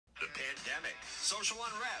social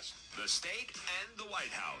unrest, the state, and the White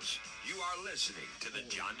House. You are listening to The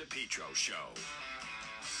John DePetro Show.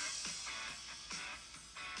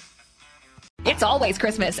 It's always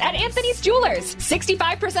Christmas at Anthony's Jewelers.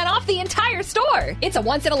 65% off the entire store. It's a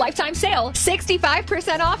once-in-a-lifetime sale.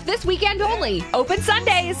 65% off this weekend only. Open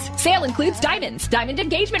Sundays. Sale includes diamonds, diamond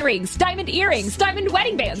engagement rings, diamond earrings, diamond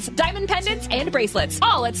wedding bands, diamond pendants, and bracelets.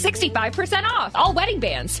 All at 65% off. All wedding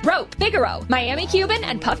bands, rope, Figaro, Miami Cuban,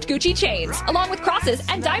 and puffed Gucci chains, along with crosses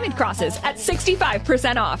and diamond crosses at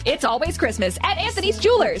 65% off. It's always Christmas at Anthony's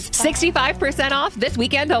Jewelers. 65% off this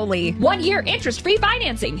weekend only. 1 year interest-free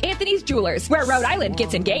financing. Anthony's Jewelers, where Rhode Island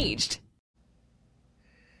gets engaged.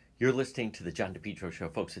 You're listening to the John DePetro Show,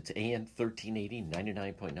 folks. It's AM 1380,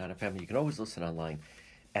 99.9 FM. You can always listen online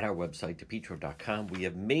at our website, depetro.com. We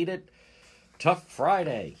have made it Tough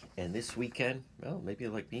Friday. And this weekend, well, maybe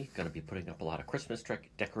you're like me, going to be putting up a lot of Christmas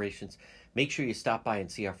decorations. Make sure you stop by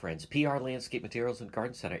and see our friends. PR Landscape Materials and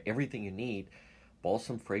Garden Center. Everything you need.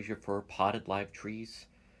 Balsam, Fraser fir, potted live trees,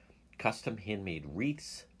 custom handmade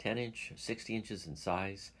wreaths, 10-inch, 60 inches in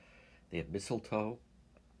size. They have mistletoe,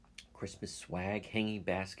 Christmas swag, hanging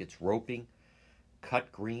baskets, roping,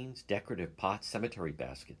 cut greens, decorative pots, cemetery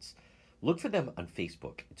baskets. Look for them on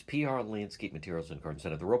Facebook. It's PR Landscape Materials and Garden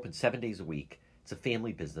Center. They're open 7 days a week. It's a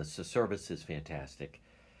family business. The service is fantastic.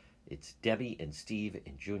 It's Debbie and Steve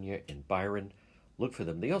and Junior and Byron. Look for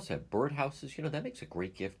them. They also have birdhouses. You know, that makes a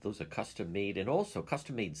great gift. Those are custom made. And also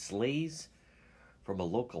custom made sleighs from a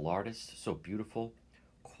local artist. So beautiful.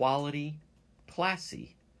 Quality,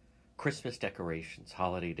 classy. Christmas decorations,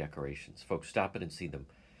 holiday decorations. Folks, stop in and see them.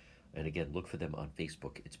 And again, look for them on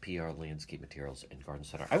Facebook. It's PR Landscape Materials and Garden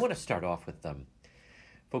Center. I want to start off with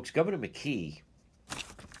folks, Governor McKee,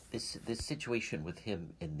 this situation with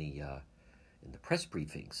him in the press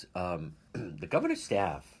briefings. The governor's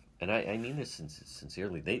staff, and I mean this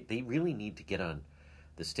sincerely, they really need to get on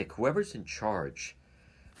the stick. Whoever's in charge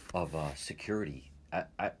of security,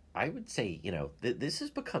 I would say, you know, this is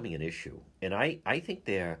becoming an issue. And I think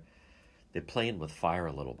they're playing with fire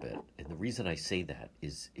a little bit. And the reason I say that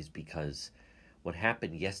is because what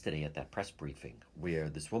happened yesterday at that press briefing, where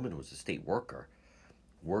this woman was a state worker,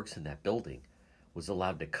 works in that building, was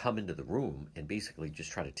allowed to come into the room and basically just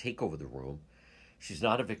try to take over the room. She's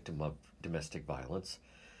not a victim of domestic violence.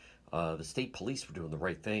 The state police were doing the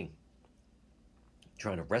right thing,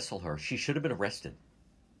 trying to wrestle her. She should have been arrested.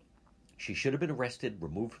 She should have been arrested,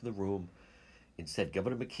 removed from the room. Instead,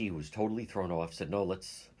 Governor McKee was totally thrown off, said, no,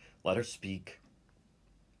 let her speak.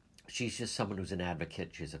 She's just someone who's an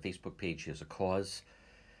advocate. She has a Facebook page. She has a cause.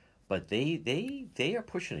 But they are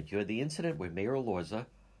pushing it. You had the incident where Mayor Elorza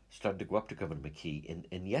started to go up to Governor McKee.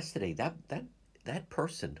 And yesterday, that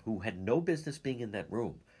person who had no business being in that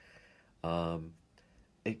room,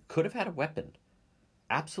 it could have had a weapon.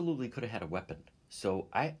 Absolutely could have had a weapon. So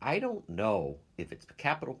I don't know if it's the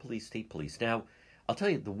Capitol Police, State Police. Now, I'll tell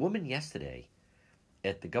you, the woman yesterday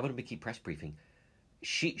at the Governor McKee press briefing,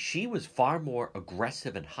 she was far more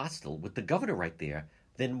aggressive and hostile with the governor right there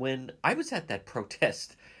than when I was at that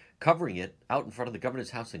protest covering it out in front of the governor's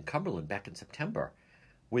house in Cumberland back in September,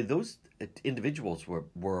 where those individuals were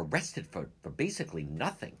arrested for basically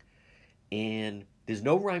nothing. And there's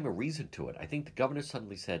no rhyme or reason to it. I think the governor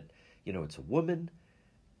suddenly said, you know, it's a woman,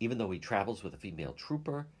 even though he travels with a female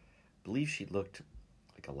trooper. I believe she looked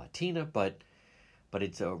like a Latina, but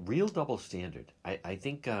it's a real double standard. I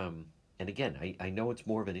think... And again, I know it's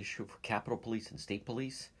more of an issue for Capitol Police and State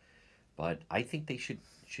Police, but I think they should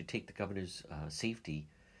take the governor's safety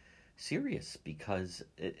serious because,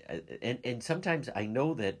 and sometimes I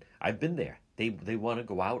know that I've been there. They want to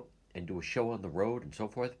go out and do a show on the road and so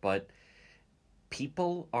forth, but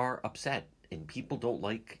people are upset and people don't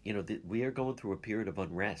like, you know, we are going through a period of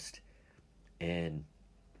unrest, and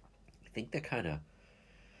I think they're kind of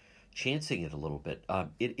chancing it a little bit.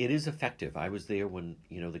 It is effective. I was there when,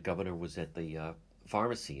 you know, the governor was at the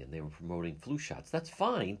pharmacy and they were promoting flu shots. That's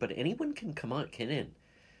fine, but anyone can come in.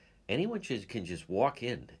 Anyone can just walk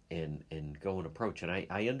in and go and approach. And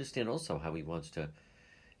I understand also how he wants to,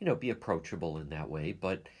 you know, be approachable in that way.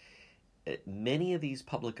 But many of these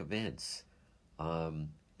public events, the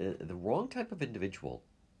wrong type of individual,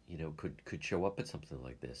 you know, could show up at something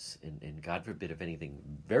like this. And God forbid if anything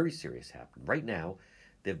very serious happened. Right now,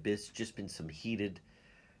 there have just been some heated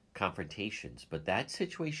confrontations. But that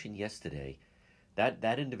situation yesterday,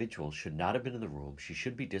 that individual should not have been in the room. She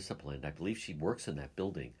should be disciplined. I believe she works in that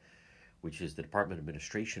building, which is the Department of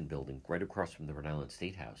Administration building right across from the Rhode Island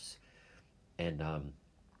State House. And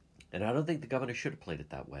I don't think the governor should have played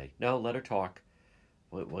it that way. No, let her talk.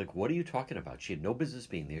 Like, what are you talking about? She had no business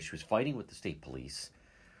being there. She was fighting with the state police,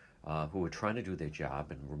 who were trying to do their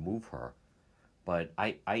job and remove her But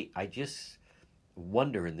I just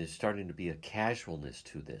wonder, and there's starting to be a casualness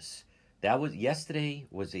to this. Yesterday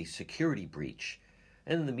was a security breach,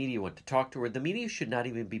 and then the media went to talk to her. The media should not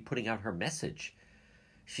even be putting out her message.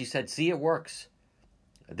 She said, "See, it works.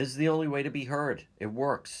 This is the only way to be heard. It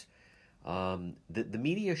works." The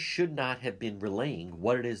media should not have been relaying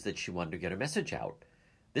what it is that she wanted to get her message out.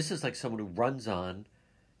 This is like someone who runs on,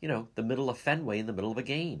 the middle of Fenway in the middle of a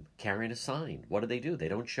game, carrying a sign. What do? They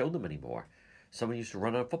don't show them anymore. Someone used to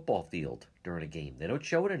run on a football field during a game. They don't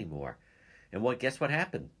show it anymore. And guess what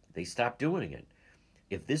happened? They stopped doing it.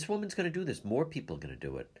 If this woman's going to do this, more people are going to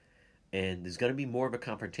do it. And there's going to be more of a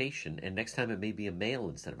confrontation. And next time it may be a male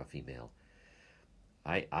instead of a female.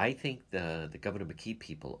 I think the Governor McKee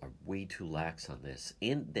people are way too lax on this.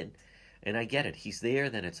 And I get it. He's there,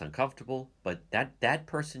 then it's uncomfortable. But that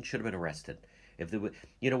person should have been arrested. If there were,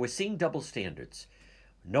 we're seeing double standards.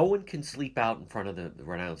 No one can sleep out in front of the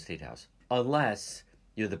Rhode Island State House unless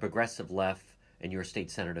you're the progressive left and you're a state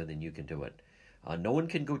senator. Then you can do it. No one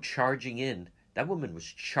can go charging in. That woman was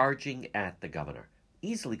charging at the governor.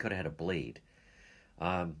 Easily could have had a blade.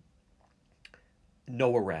 No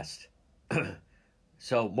arrest.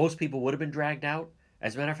 So most people would have been dragged out.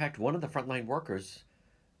 As a matter of fact, one of the frontline workers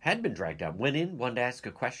had been dragged out. Went in, wanted to ask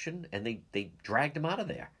a question, and they dragged him out of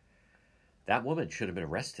there. That woman should have been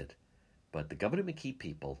arrested. But the Governor McKee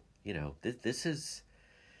people, this is...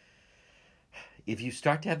 If you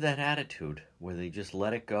start to have that attitude where they just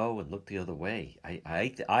let it go and look the other way,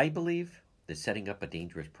 I believe they're setting up a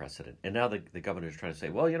dangerous precedent. And now the governor's trying to say,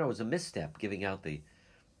 well, it was a misstep giving out the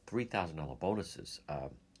 $3,000 bonuses.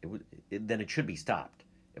 Then it should be stopped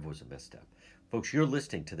if it was a misstep. Folks, you're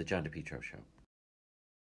listening to the John DePietro Show.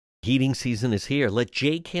 Heating season is here. Let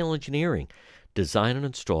JKL Engineering design and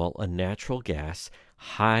install a natural gas,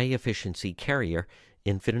 high-efficiency carrier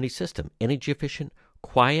infinity system. Energy efficient,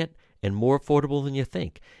 quiet, and more affordable than you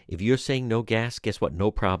think. If you're saying no gas, guess what? No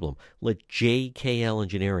problem. Let JKL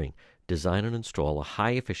Engineering design and install a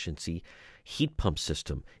high-efficiency heat pump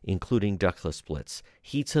system, including ductless splits.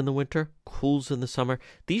 Heats in the winter, cools in the summer.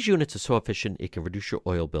 These units are so efficient it can reduce your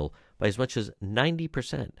oil bill by as much as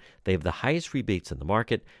 90%. They have the highest rebates in the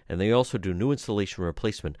market, and they also do new installation and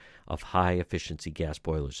replacement of high-efficiency gas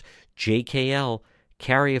boilers. JKL,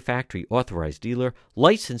 Carrier Factory authorized dealer,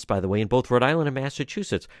 licensed, by the way, in both Rhode Island and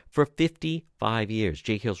Massachusetts for 55 years.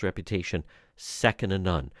 JKL's reputation, second to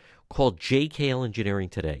none. Call JKL Engineering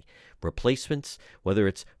today. Replacements, whether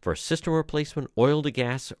it's for a system replacement, oil to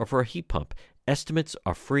gas, or for a heat pump. Estimates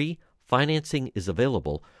are free. Financing is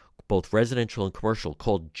available, both residential and commercial.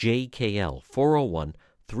 Call JKL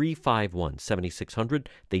 401-351-7600.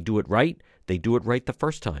 They do it right. They do it right the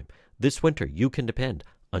first time. This winter, you can depend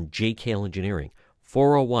on JKL Engineering.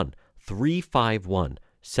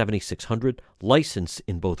 401-351-7600. Licensed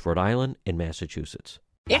in both Rhode Island and Massachusetts.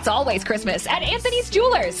 It's always Christmas at Anthony's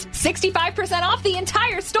Jewelers. 65% off the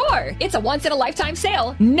entire store. It's a once-in-a-lifetime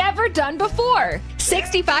sale, never done before.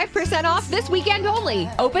 65% off this weekend only.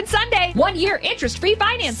 Open Sunday. 1 year interest-free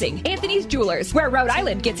financing. Anthony's Jewelers, where Rhode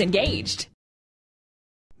Island gets engaged.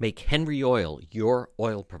 Make Henry Oil your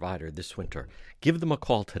oil provider this winter. Give them a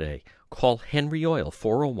call today. Call Henry Oil,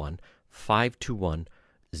 401-521-0200.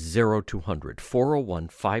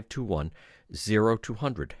 401-521-0200.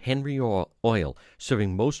 Henry Oil,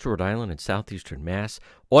 serving most Rhode Island and southeastern Mass.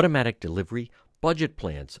 Automatic delivery, budget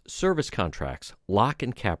plans, service contracts, lock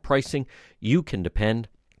and cap pricing. You can depend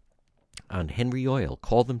on Henry Oil.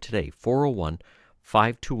 Call them today,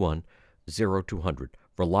 401-521-0200.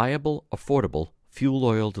 Reliable, affordable fuel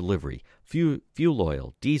oil delivery. Fuel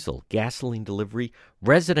oil, diesel, gasoline delivery,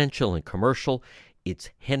 residential and commercial. It's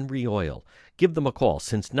Henry Oil. Give them a call.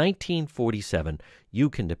 Since 1947, you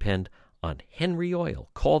can depend on Henry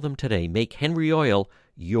Oil. Call them today. Make Henry Oil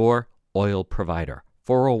your oil provider.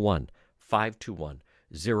 401-521-0200.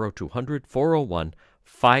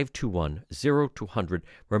 401-521-0200.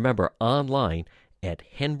 Remember, online at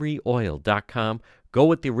henryoil.com. Go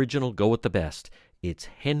with the original. Go with the best. It's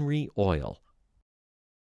Henry Oil.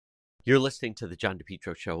 You're listening to the John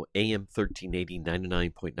DePietro Show, AM 1380,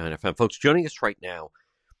 99.9 FM. Folks, joining us right now,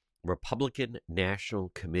 Republican National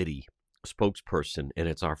Committee spokesperson, and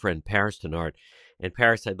it's our friend Paris Dennard. And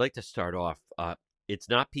Paris, I'd like to start off. It's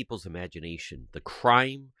not people's imagination. The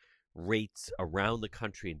crime rates around the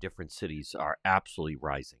country in different cities are absolutely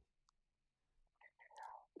rising.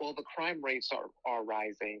 Well, the crime rates are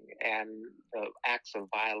rising, and the acts of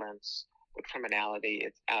violence, the criminality,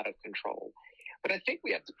 it's out of control. But I think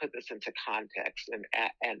we have to put this into context and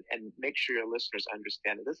make sure your listeners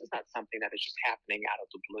understand that this is not something that is just happening out of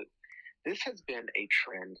the blue. This has been a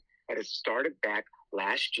trend that has started back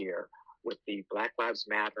last year with the Black Lives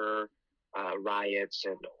Matter riots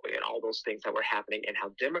and all those things that were happening, and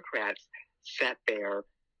how Democrats sat there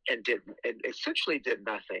and essentially did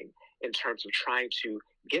nothing in terms of trying to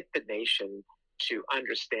get the nation to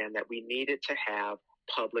understand that we needed to have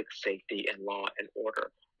public safety and law and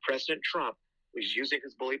order. President Trump was using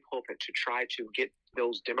his bully pulpit to try to get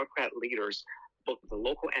those Democrat leaders, both at the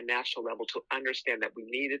local and national level, to understand that we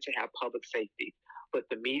needed to have public safety. But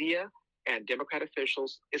the media and Democrat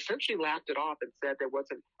officials essentially laughed it off and said there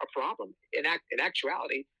wasn't a problem. In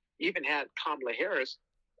actuality, even had Kamala Harris,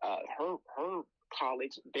 her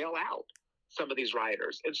colleagues bail out some of these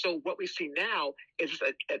rioters. And so what we see now is just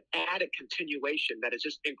an added continuation that has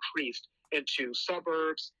just increased into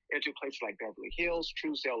suburbs, into places like Beverly Hills,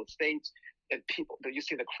 Truesdale Estates, and people, you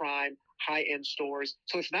see the crime, high-end stores.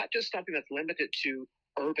 So it's not just something that's limited to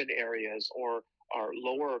urban areas or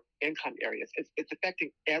lower income areas. It's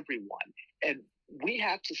affecting everyone. And we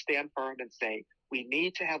have to stand firm and say, we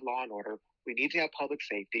need to have law and order. We need to have public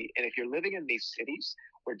safety. And if you're living in these cities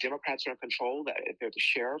where Democrats are in control, that if they're the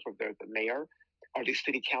sheriff or they're the mayor or these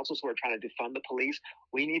city councils who are trying to defund the police,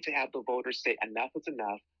 we need to have the voters say enough is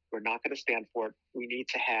enough. We're not going to stand for it. We need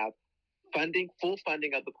to have funding, full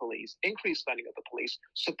funding of the police, increased funding of the police,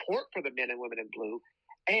 support for the men and women in blue,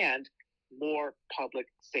 and more public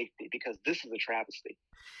safety, because this is a travesty.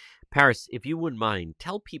 Paris, if you wouldn't mind,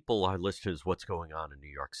 tell people, our listeners, what's going on in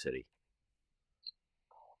New York City.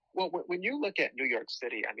 Well, when you look at New York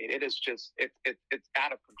City, I mean, it is just, it's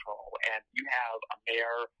out of control. And you have a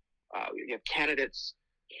mayor, you have candidates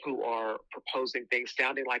who are proposing things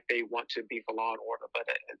sounding like they want to be for law and order. But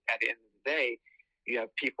at the end of the day, you have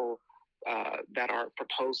people that are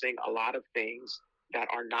proposing a lot of things that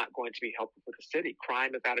are not going to be helpful for the city.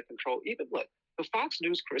 Crime is out of control. Even look, the Fox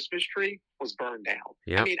News Christmas tree was burned down.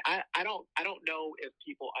 Yep. I mean, I don't know if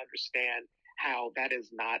people understand how that is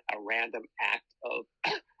not a random act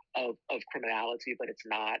of criminality, but it's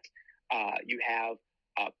not. You have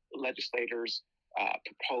legislators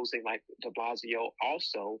proposing, like de Blasio,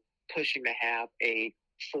 also pushing to have a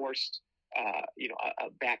forced, a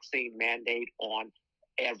vaccine mandate on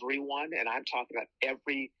everyone. And I'm talking about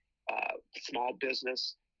every small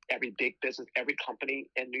business, every big business, every company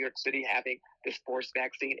in New York City having this forced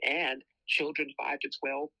vaccine, and children 5 to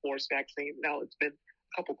 12 forced vaccine. Now, it's been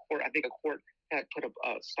a couple court, I think a court had put a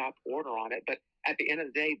stop order on it. But at the end of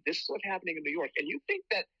the day, this is what's happening in New York. And you think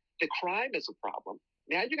that the crime is a problem.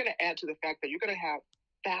 Now you're going to add to the fact that you're going to have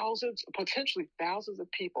potentially thousands of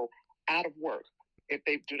people out of work if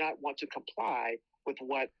they do not want to comply with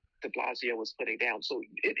what de Blasio was putting down. So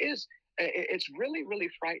it's really, really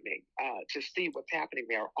frightening to see what's happening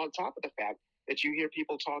there, on top of the fact that you hear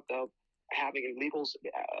people talk of having illegals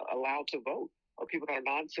allowed to vote, or people that are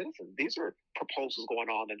non-citizens. These are proposals going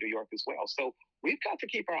on in New York as well. So we've got to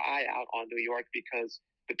keep our eye out on New York, because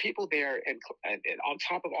the people there, and on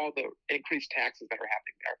top of all the increased taxes that are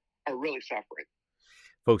happening there, are really suffering.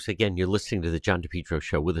 Folks, again, you're listening to the John DePietro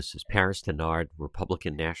Show. With us is Paris Dennard,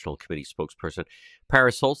 Republican National Committee spokesperson.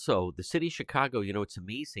 Paris, also, the city of Chicago, it's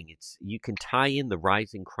amazing. You can tie in the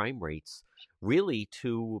rising crime rates really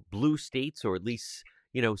to blue states, or at least,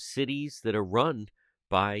 cities that are run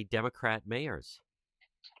by Democrat mayors.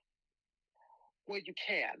 Well, you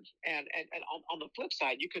can. And on the flip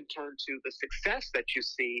side, you can turn to the success that you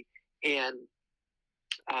see in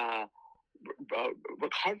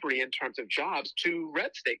recovery in terms of jobs to red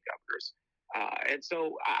state governors. And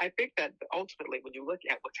so I think that ultimately, when you look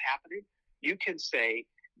at what's happening, you can say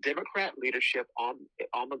Democrat leadership on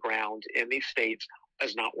the ground in these states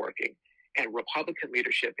is not working. And Republican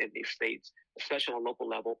leadership in these states, especially on a local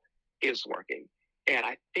level, is working. And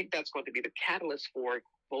I think that's going to be the catalyst for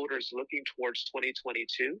voters looking towards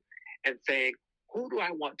 2022 and saying, who do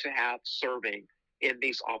I want to have serving in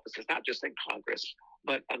these offices, not just in Congress,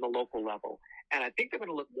 but on the local level? And I think they're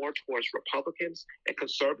going to look more towards Republicans and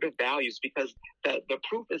conservative values, because the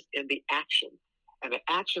proof is in the action. And the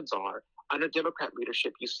actions are, under Democrat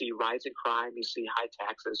leadership, you see rising crime, you see high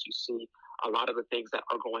taxes, you see a lot of the things that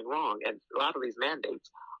are going wrong, and a lot of these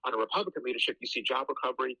mandates. Under Republican leadership, you see job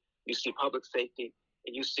recovery, you see public safety,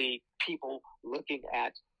 and you see people looking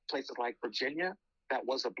at places like Virginia, that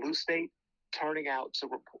was a blue state, turning out to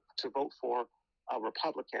vote for a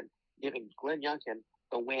Republican, giving Glenn Youngkin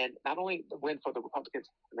the win, not only the win for the Republicans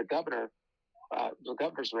and the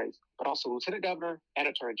governor's race, but also lieutenant governor and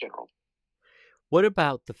attorney general. What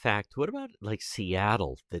about like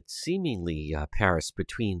Seattle, that seemingly, Paris,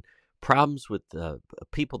 between problems with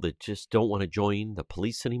people that just don't want to join the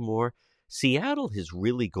police anymore, Seattle has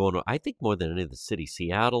really gone, I think, more than any of the cities.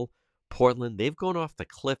 Seattle, Portland, they've gone off the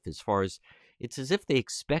cliff as far as, it's as if they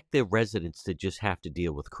expect their residents to just have to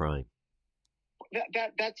deal with crime.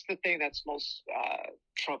 That's the thing that's most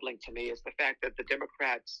troubling to me, is the fact that the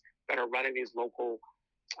Democrats that are running these local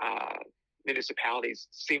municipalities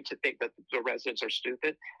seem to think that the residents are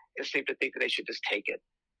stupid, and seem to think that they should just take it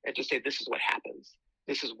and just say, this is what happens.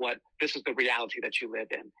 This is the reality that you live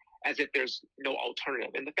in, as if there's no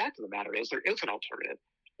alternative. And the fact of the matter is, there is an alternative.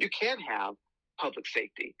 You can have public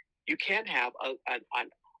safety. You can have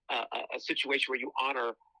a situation where you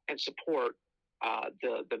honor and support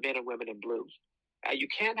the men and women in blue. You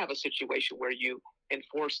can have a situation where you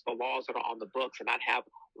enforce the laws that are on the books and not have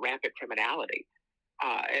rampant criminality.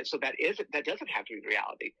 And so that doesn't have to be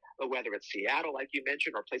reality. But whether it's Seattle, like you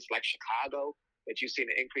mentioned, or places like Chicago, that you've seen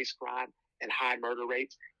an increased crime and high murder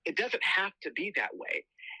rates, it doesn't have to be that way.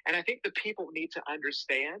 And I think the people need to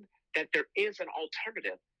understand that there is an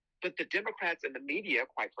alternative. But the Democrats and the media,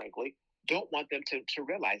 quite frankly, don't want them to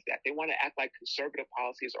realize that. They want to act like conservative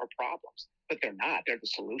policies are problems, but they're not. They're the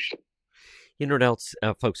solution. You know what else,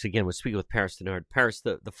 folks? Again, we're speaking with Paris Dennard. Paris,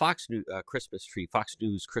 the Fox News Christmas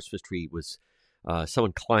Christmas tree was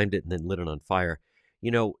someone climbed it and then lit it on fire.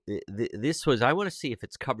 You know, this was. I want to see if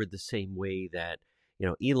it's covered the same way that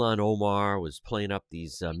Ilhan Omar was playing up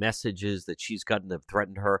these messages that she's gotten that have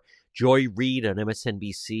threatened her. Joy Reid on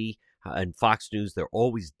MSNBC and Fox News, they're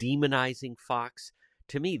always demonizing Fox.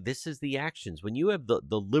 To me, this is the actions. When you have the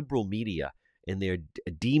liberal media and they're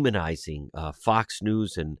demonizing Fox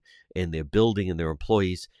News and their building and their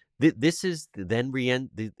employees, this is then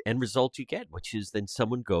the end result you get, which is then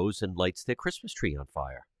someone goes and lights their Christmas tree on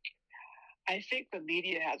fire. I think the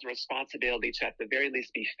media has a responsibility to, at the very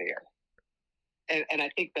least, be fair. And I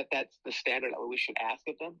think that's the standard that we should ask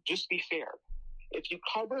of them. Just be fair. If you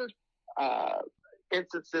covered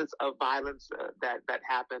instances of violence that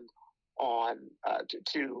happened on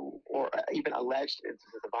or even alleged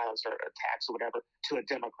instances of violence or attacks or whatever to a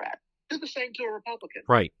Democrat, do the same to a Republican.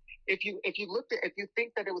 Right. If you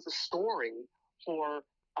think that it was a story for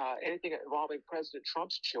anything involving President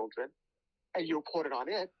Trump's children, and you reported on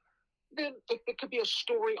it, then it could be a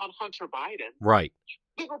story on Hunter Biden. Right.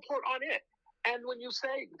 Then report on it. And when you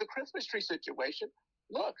say the Christmas tree situation,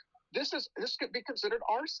 look, this could be considered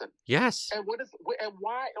arson. Yes. And why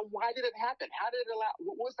did it happen? How did it allow?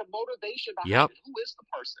 What was the motivation behind it? Who is the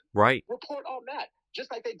person? Right. Report on that.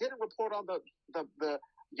 Just like they didn't report on the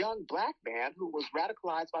young black man who was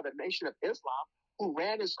radicalized by the Nation of Islam, who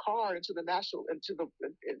ran his car into the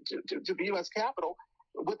U.S. Capitol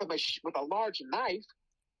with a large knife,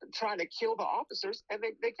 trying to kill the officers, and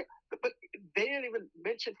they didn't even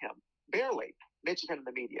mention him. Barely mention him in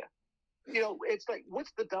the media. It's like,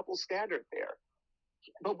 what's the double standard there?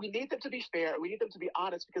 But we need them to be fair. We need them to be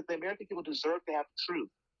honest, because the American people deserve to have the truth.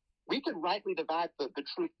 We can rightly divide the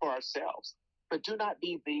truth for ourselves, but do not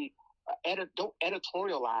be don't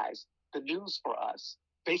editorialize the news for us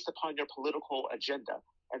based upon your political agenda.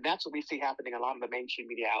 And that's what we see happening in a lot of the mainstream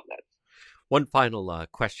media outlets. One final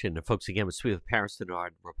question, folks. Again, we're speaking with Paris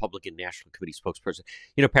Dennard, Republican National Committee spokesperson.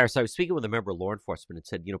 Paris, I was speaking with a member of law enforcement and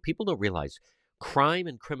said, people don't realize crime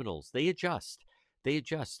and criminals, they adjust.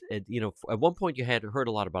 And, at one point you had heard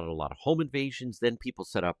a lot about a lot of home invasions. Then people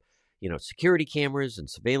set up, security cameras and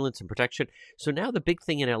surveillance and protection. So now the big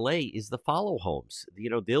thing in L.A. is the follow homes.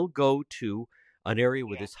 They'll go to an area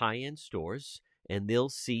with its high-end stores, and they'll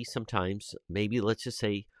see sometimes, maybe let's just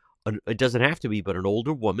say, it doesn't have to be, but an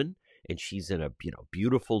older woman, and she's in a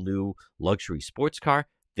beautiful new luxury sports car.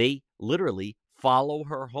 They literally follow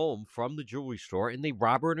her home from the jewelry store, and they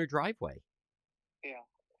rob her in her driveway. Yeah,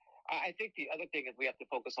 I think the other thing is we have to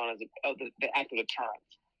focus on is the act of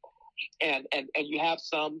deterrence, and you have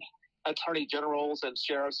some attorney generals and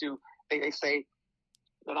sheriffs who they say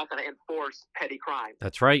they're not going to enforce petty crime.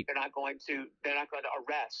 That's right. They're not going to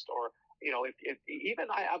arrest, or if even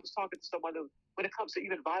I was talking to someone who, when it comes to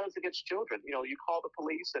even violence against children, you call the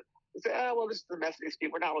police and say, well, this is a domestic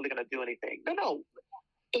dispute, we're not really going to do anything. No.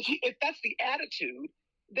 If that's the attitude,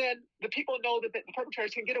 then the people know that the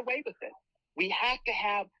perpetrators can get away with it. We have to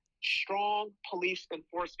have strong police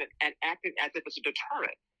enforcement and acting as if it's a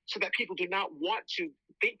deterrent, so that people do not want to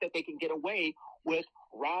think that they can get away with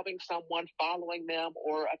robbing someone, following them,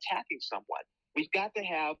 or attacking someone. We've got to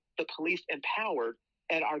have the police empowered,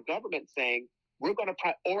 and our government saying, we're going to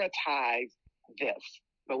prioritize this.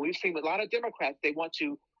 But we've seen with a lot of Democrats, they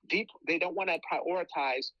don't want to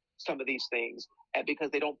prioritize some of these things, and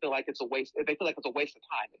because they don't feel like it's a waste. They feel like it's a waste of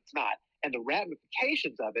time. It's not. And the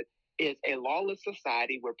ramifications of it is a lawless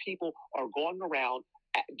society where people are going around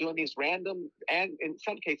doing these random and, in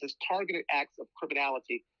some cases, targeted acts of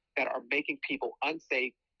criminality that are making people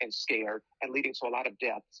unsafe and scared and leading to a lot of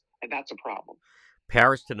deaths. And that's a problem.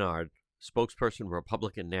 Paris Dennard, spokesperson,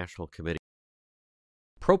 Republican National Committee.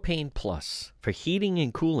 Propane Plus. For heating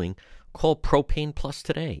and cooling, call Propane Plus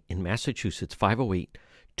today. In Massachusetts,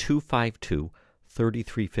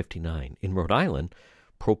 508-252-3359. In Rhode Island,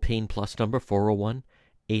 Propane Plus number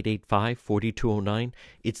 401-885-4209.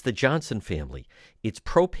 It's the Johnson family. It's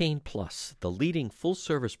Propane Plus, the leading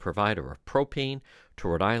full-service provider of propane to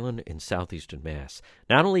Rhode Island and southeastern Mass.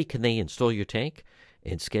 Not only can they install your tank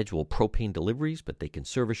and schedule propane deliveries, but they can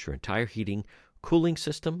service your entire heating, cooling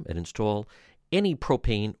system and install any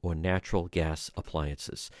propane or natural gas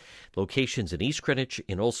appliances. Locations in East Greenwich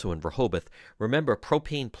and also in Rehoboth. Remember,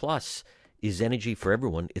 Propane Plus is energy for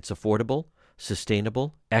everyone. It's affordable,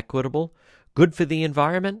 sustainable, equitable, good for the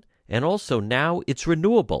environment, and also now it's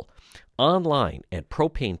renewable. Online at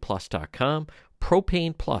propaneplus.com.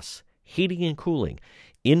 Propane Plus, heating and cooling.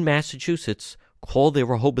 In Massachusetts, call their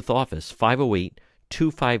Rehoboth office,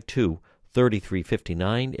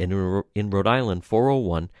 508-252-3359, and in Rhode Island,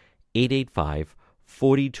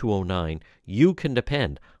 401-885-4209. You can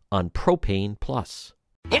depend on Propane Plus.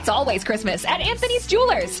 It's always Christmas at Anthony's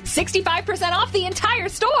Jewelers. 65% off the entire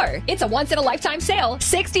store. It's a once-in-a-lifetime sale.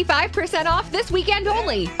 65% off this weekend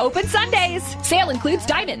only. Open Sundays. Sale includes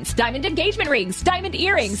diamonds, diamond engagement rings, diamond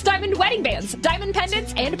earrings, diamond wedding bands, diamond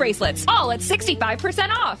pendants, and bracelets. All at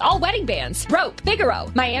 65% off. All wedding bands, rope,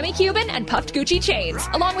 Figaro, Miami Cuban, and puffed Gucci chains,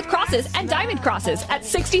 along with crosses and diamond crosses at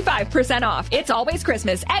 65% off. It's always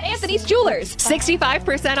Christmas at Anthony's Jewelers.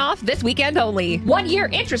 65% off this weekend only. 1 year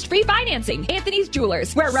interest-free financing. Anthony's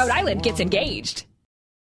Jewelers, where Rhode Island gets engaged.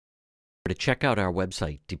 To check out our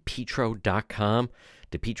website, DePietro.com,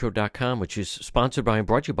 DePietro.com, which is sponsored by and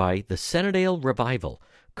brought to you by the Centerdale Revival,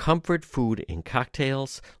 comfort food and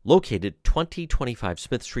cocktails, located 2025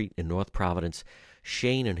 Smith Street in North Providence.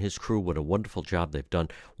 Shane and his crew, what a wonderful job they've done.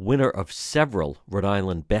 Winner of several Rhode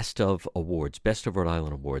Island Best of Awards, Best of Rhode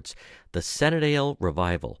Island Awards. The Centerdale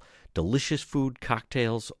Revival. Delicious food,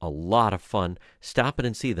 cocktails, a lot of fun. Stop in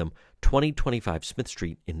and see them, 2025 Smith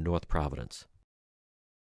Street in North Providence.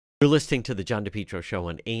 You're listening to the John DePietro Show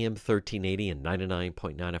on AM 1380 and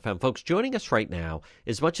 99.9 FM. Folks, joining us right now,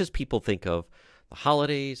 as much as people think of the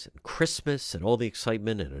holidays and Christmas and all the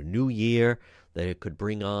excitement and a new year that it could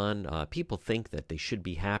bring on, people think that they should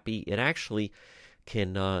be happy. It actually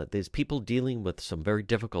can, there's people dealing with some very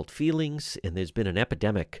difficult feelings, and there's been an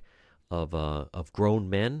epidemic of grown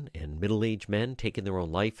men and middle-aged men taking their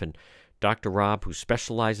own life. And Dr. Rob, who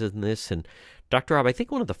specializes in this, and Dr. Rob, I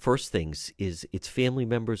think one of the first things is it's family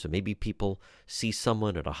members, or maybe people see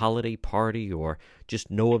someone at a holiday party or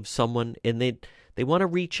just know of someone, and they want to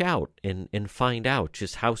reach out and find out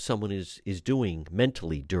just how someone is doing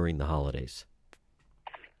mentally during the holidays.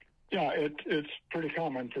 Yeah, it's pretty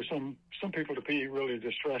common for some people to be really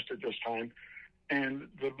distressed at this time. And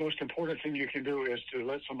the most important thing you can do is to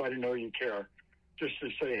let somebody know you care. Just to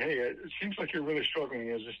say, hey, it seems like you're really struggling.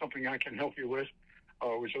 Is there something I can help you with?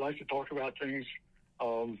 Would you like to talk about things?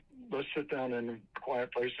 Let's sit down in a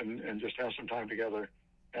quiet place and just have some time together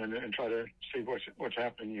and try to see what's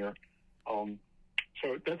happening here.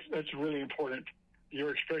 So that's really important.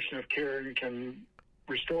 Your expression of caring can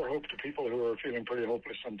restore hope to people who are feeling pretty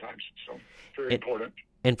hopeless sometimes. So very important.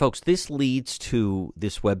 And folks, this leads to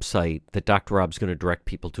this website that Dr. Rob's going to direct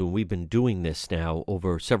people to. And we've been doing this now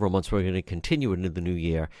over several months. We're going to continue into the new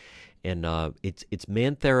year. And it's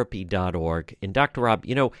mantherapy.org. And Dr. Rob,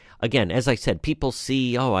 you know, again, as I said, people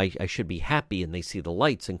see, I should be happy, and they see the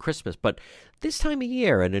lights and Christmas. But this time of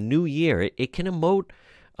year and a new year, it can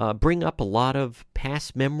bring up a lot of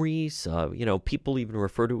past memories. People even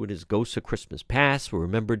refer to it as ghosts of Christmas past, who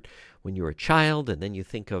remembered when you were a child, and then you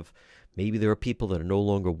think of maybe there are people that are no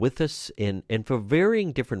longer with us, and for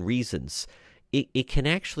varying different reasons, it can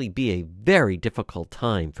actually be a very difficult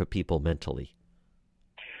time for people mentally.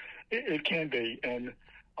 It can be, and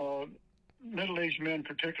middle-aged men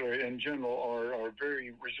particularly in general are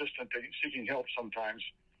very resistant to seeking help sometimes.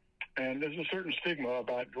 And there's a certain stigma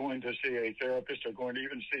about going to see a therapist or going to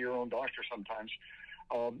even see your own doctor sometimes.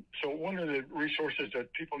 So one of the resources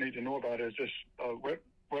that people need to know about is this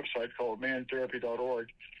website called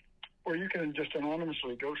mantherapy.org, where you can just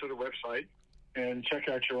anonymously go to the website and check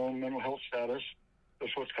out your own mental health status.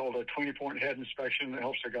 That's what's called a 20-point head inspection that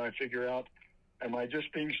helps a guy figure out, am I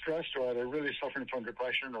just being stressed, or are they really suffering from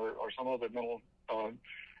depression or some other mental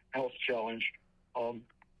health challenge?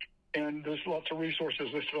 And there's lots of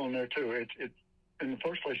resources listed on there, too. In the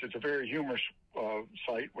first place, it's a very humorous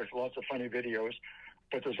site with lots of funny videos,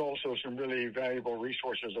 but there's also some really valuable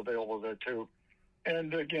resources available there, too.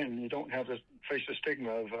 And again, you don't have to face the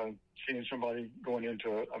stigma of seeing somebody going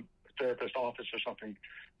into a therapist office or something.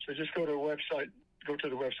 So just go to the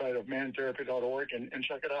website of mantherapy.org and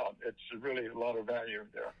check it out. It's really a lot of value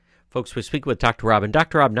there. Folks, we're speaking with Dr. Rob. And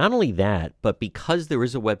Dr. Rob, not only that, but because there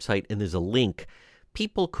is a website and there's a link,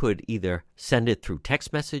 people could either send it through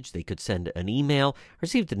text message, they could send an email. I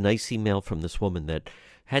received a nice email from this woman that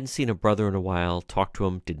hadn't seen her brother in a while, talked to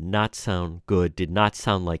him, did not sound good, did not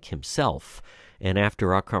sound like himself. And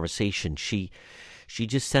after our conversation, she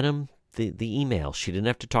just sent him the email. She didn't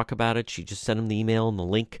have to talk about it. She just sent him the email and the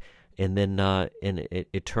link. And then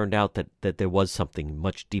it turned out that there was something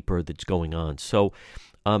much deeper that's going on. So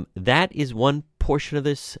that is one portion of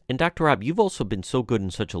this. And Dr. Rob, you've also been so good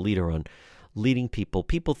and such a leader on leading people.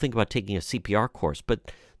 People think about taking a CPR course,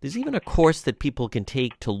 but there's even a course that people can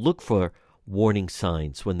take to look for warning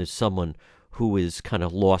signs when there's someone who is kind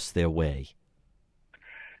of lost their way.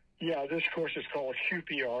 Yeah, this course is called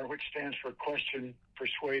QPR, which stands for Question,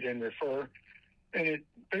 Persuade, and Refer. And it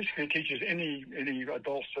basically teaches any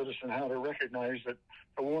adult citizen how to recognize that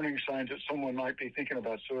the warning signs that someone might be thinking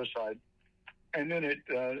about suicide. And then it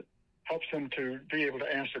helps them to be able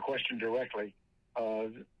to answer the question directly.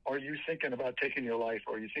 Are you thinking about taking your life?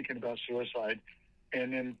 Are you thinking about suicide?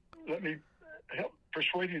 And then let me help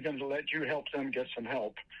persuading them to let you help them get some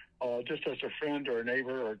help, just as a friend or a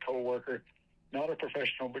neighbor or a coworker, not a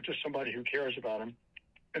professional, but just somebody who cares about them,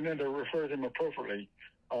 and then to refer them appropriately.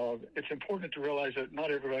 It's important to realize that not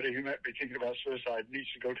everybody who might be thinking about suicide needs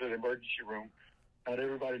to go to the emergency room. Not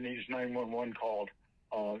everybody needs 911 called.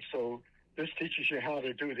 So this teaches you how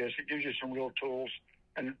to do this. It gives you some real tools,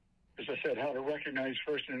 and as I said, how to recognize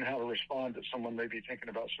first and how to respond that someone may be thinking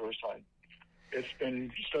about suicide.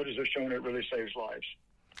 Studies have shown it really saves lives.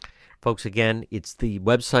 Folks, again, the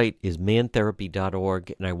website is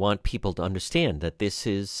mantherapy.org, and I want people to understand that this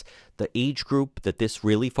is the age group that this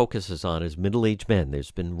really focuses on is middle-aged men. There's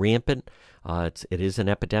been rampant, it is an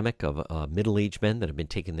epidemic of middle-aged men that have been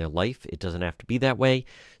taking their life. It doesn't have to be that way.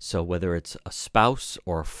 So whether it's a spouse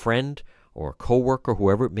or a friend or a coworker,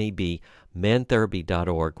 whoever it may be,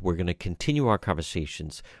 mantherapy.org. We're going to continue our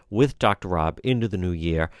conversations with Dr. Rob into the new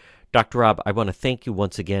year. Dr. Rob, I want to thank you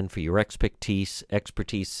once again for your expertise,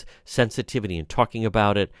 sensitivity in talking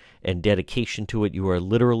about it, and dedication to it. You are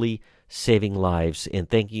literally saving lives, and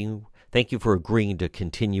thank you for agreeing to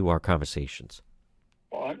continue our conversations.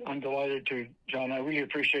 Well, I'm delighted to, John. I really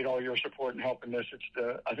appreciate all your support and help in this.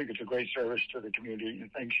 I think it's a great service to the community, and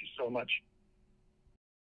thank you so much.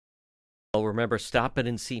 Well, remember, stop in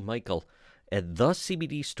and see Michael at the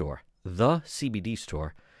CBD store,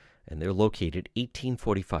 and they're located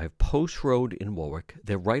 1845 Post Road in Warwick.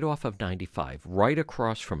 They're right off of 95, right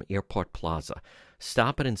across from Airport Plaza.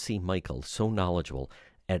 Stop in and see Michael, so knowledgeable,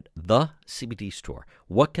 at the CBD store.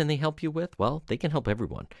 What can they help you with? Well, they can help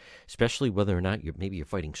everyone, especially whether or not you're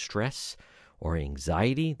fighting stress or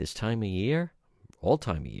anxiety this time of year, all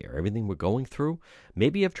time of year, everything we're going through.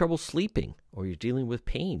 Maybe you have trouble sleeping or you're dealing with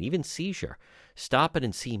pain, even seizure. Stop in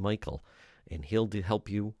and see Michael, and he'll help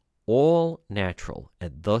you. All natural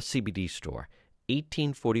at the CBD store,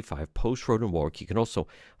 1845 Post Road in Warwick. You can also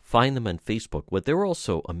find them on Facebook. What they're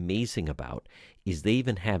also amazing about is they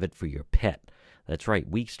even have it for your pet. That's right.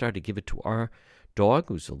 We started to give it to our dog,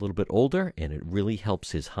 who's a little bit older, and it really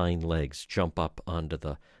helps his hind legs jump up onto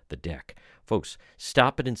the deck. Folks,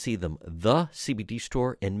 stop it and see them, the CBD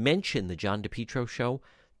store, and mention the John DePetro Show,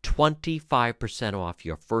 25% off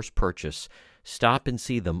your first purchase. Stop and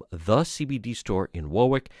see them, the CBD store in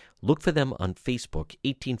Warwick. Look for them on Facebook,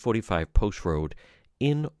 1845 Post Road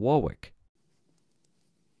in Warwick.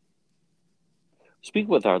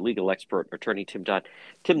 Speaking with our legal expert, attorney Tim Dodd.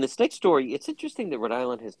 Tim, this next story, it's interesting that Rhode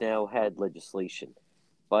Island has now had legislation,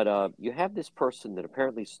 but you have this person that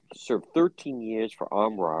apparently served 13 years for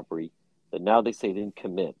armed robbery that now they say didn't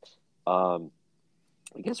commit. I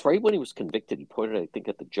guess right when he was convicted, he pointed, I think,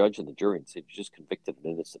 at the judge and the jury and said, "You just convicted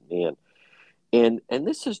an innocent man." And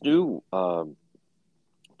this is new,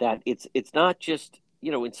 that it's not just,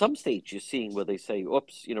 in some states you're seeing where they say,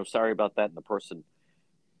 "Oops, sorry about that," and the person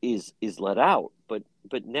is let out.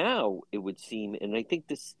 But now it would seem, and I think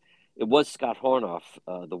it was Scott Hornoff,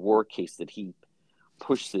 the war case, that he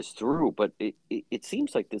pushed this through. But it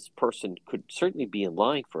seems like this person could certainly be in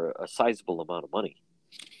line for a sizable amount of money.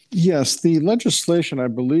 Yes, the legislation, I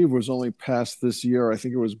believe, was only passed this year. I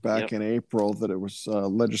think it was back in April that it was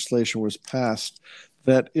legislation was passed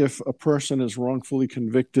that if a person is wrongfully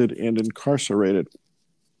convicted and incarcerated,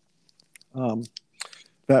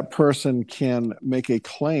 that person can make a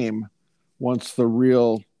claim once the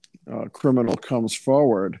real criminal comes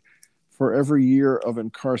forward. For every year of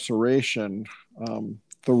incarceration,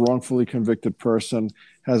 the wrongfully convicted person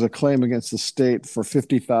has a claim against the state for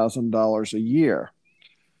 $50,000 a year.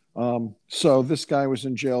 So this guy was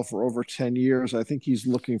in jail for over 10 years. I think he's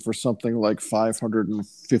looking for something like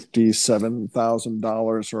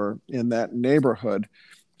 $557,000 or in that neighborhood.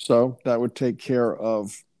 So that would take care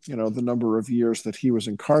of, the number of years that he was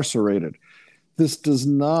incarcerated. This does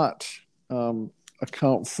not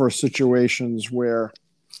account for situations where,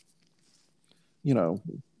 you're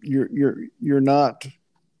not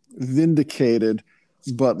vindicated,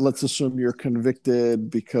 but let's assume you're convicted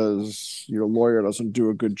because your lawyer doesn't do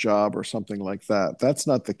a good job or something like that. That's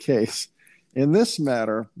not the case. In this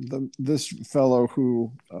matter, this fellow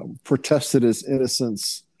who protested his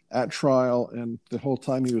innocence at trial and the whole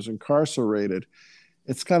time he was incarcerated,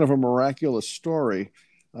 it's kind of a miraculous story.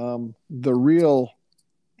 The real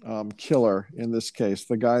killer in this case,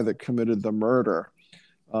 the guy that committed the murder,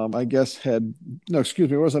 I guess it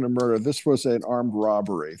wasn't a murder. This was an armed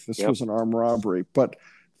robbery. But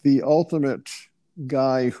the ultimate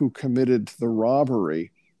guy who committed the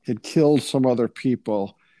robbery had killed some other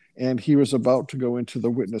people, and he was about to go into the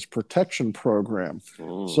witness protection program.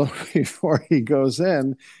 So before he goes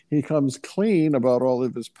in, he comes clean about all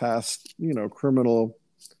of his past, criminal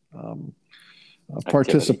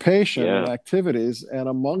participation and activities. And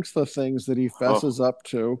amongst the things that he fesses up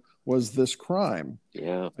to was this crime.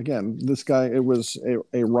 Yeah. Again, this guy, it was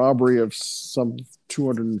a robbery of some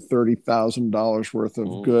 $230,000 worth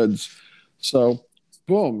of goods. So,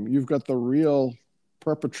 boom, you've got the real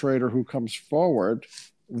perpetrator who comes forward.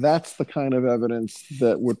 That's the kind of evidence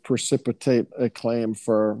that would precipitate a claim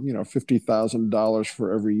for, $50,000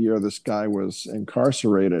 for every year this guy was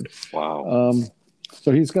incarcerated. Wow.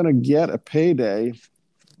 So he's going to get a payday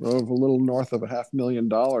of a little north of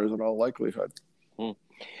 $500,000 in all likelihood.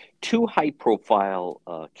 Two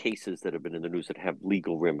high-profile cases that have been in the news that have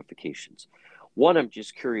legal ramifications. One, I'm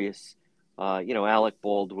just curious. Alec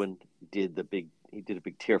Baldwin did a big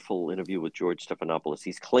tearful interview with George Stephanopoulos.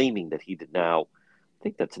 He's claiming that he did now. I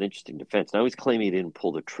think that's an interesting defense. Now he's claiming he didn't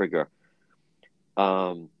pull the trigger,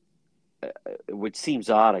 which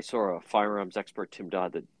seems odd. I saw a firearms expert, Tim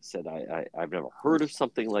Dodd, that said I've never heard of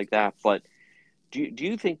something like that. But do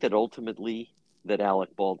you think that ultimately that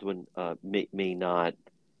Alec Baldwin may not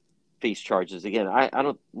face charges again? I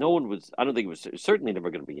don't think it was certainly never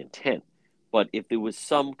going to be intent, but if there was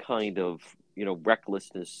some kind of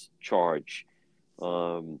recklessness charge,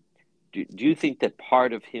 do you think that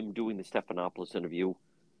part of him doing the Stephanopoulos interview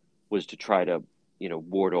was to try to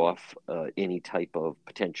ward off any type of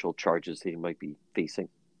potential charges that he might be facing?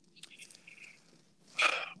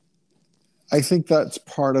 I think that's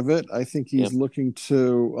part of it. I think he's looking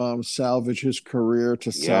to salvage his career,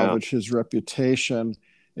 to salvage his reputation.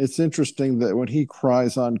 It's interesting that when he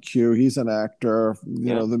cries on cue, he's an actor.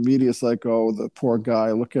 The media's like, oh, the poor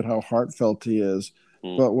guy, look at how heartfelt he is.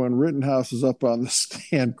 But when Rittenhouse is up on the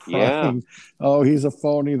stand crying, oh, he's a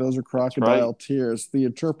phony, those are crocodile tears. The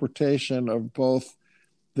interpretation of both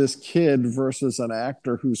this kid versus an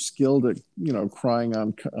actor who's skilled at, crying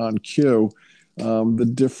on cue,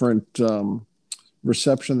 the different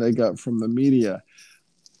reception they got from the media.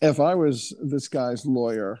 If I was this guy's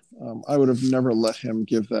lawyer, I would have never let him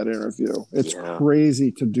give that interview. It's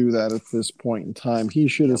crazy to do that at this point in time. He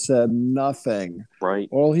should have said nothing. Right.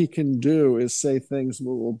 All he can do is say things that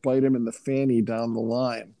will bite him in the fanny down the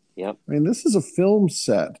line. Yep. I mean, this is a film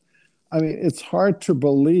set. I mean, it's hard to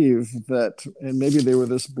believe that, and maybe they were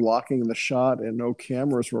just blocking the shot and no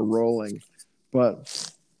cameras were rolling,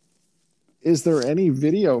 but is there any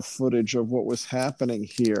video footage of what was happening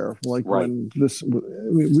here? When this,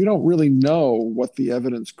 we don't really know what the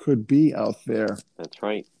evidence could be out there. That's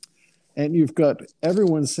right. And you've got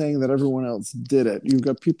everyone saying that everyone else did it. You've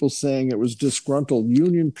got people saying it was disgruntled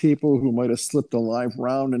union people who might have slipped a live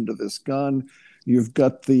round into this gun. You've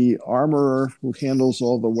got the armorer who handles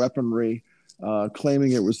all the weaponry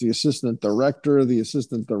claiming it was the assistant director. The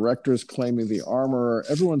assistant director's claiming the armorer.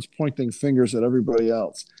 Everyone's pointing fingers at everybody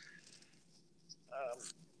else.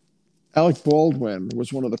 Alec Baldwin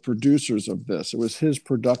was one of the producers of this. It was his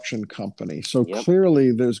production company. So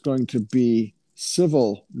clearly there's going to be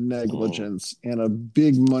civil negligence and a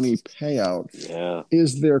big money payout. Yeah.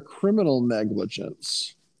 Is there criminal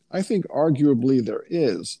negligence? I think arguably there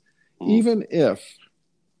is. Even if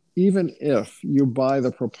you buy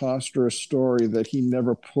the preposterous story that he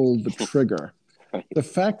never pulled the trigger, the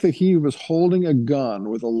fact that he was holding a gun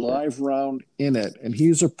with a live round in it, and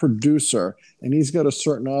he's a producer, and he's got a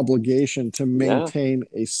certain obligation to maintain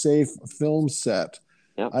a safe film set,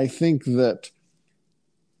 I think that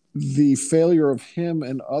the failure of him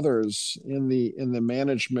and others in the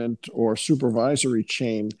management or supervisory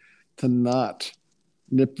chain to not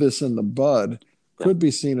nip this in the bud could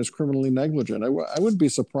be seen as criminally negligent. I wouldn't be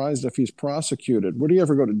surprised if he's prosecuted. Would he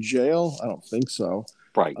ever go to jail? I don't think so.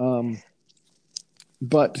 Right.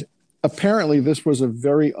 But apparently this was a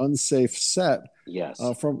very unsafe set. Yes.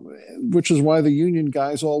 Which is why the union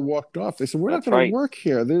guys all walked off. They said, we're not going to work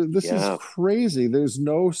here. This is crazy. There's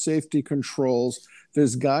no safety controls.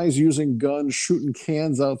 There's guys using guns, shooting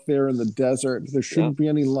cans out there in the desert. There shouldn't be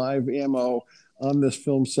any live ammo on this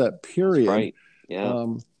film set, period. That's right. Yeah.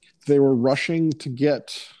 They were rushing to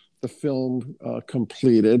get the film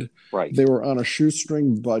completed. Right. They were on a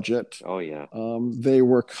shoestring budget. Oh, yeah. They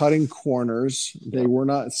were cutting corners. They were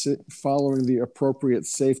not following the appropriate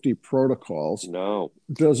safety protocols. No.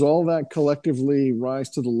 Does all that collectively rise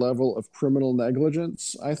to the level of criminal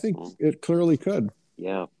negligence? I think it clearly could.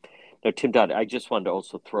 Yeah. Now, Tim Dodd, I just wanted to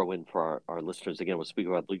also throw in for our listeners, again, we're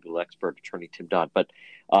speaking about legal expert attorney Tim Dodd, but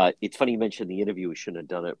it's funny you mentioned the interview. We shouldn't have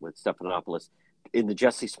done it with Stephanopoulos. In the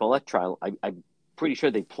Jussie Smollett trial, I'm pretty sure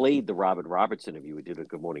they played the Robert Roberts interview we did at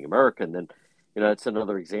Good Morning America, and then, it's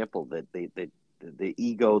another example that the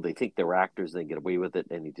ego, they think they're actors, they get away with it,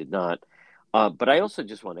 and he did not. But I also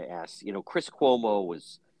just want to ask, Chris Cuomo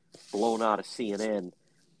was blown out of CNN,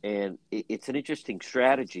 and it's an interesting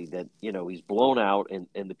strategy that, he's blown out, and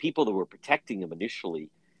the people that were protecting him initially,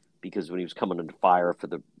 because when he was coming under fire for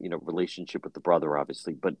the, relationship with the brother,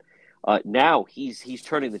 obviously, but now he's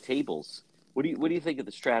turning the tables. What do you think of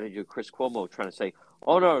the strategy of Chris Cuomo trying to say,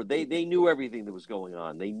 oh, no, they knew everything that was going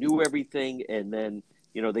on. They knew everything, and then,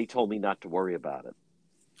 they told me not to worry about it.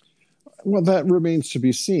 Well, that remains to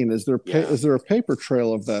be seen. Is there a paper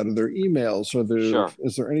trail of that? Are there emails?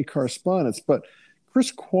 Is there any correspondence? But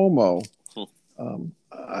Chris Cuomo,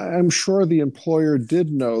 I'm sure the employer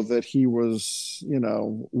did know that he was,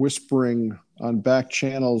 whispering on back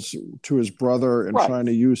channels to his brother and trying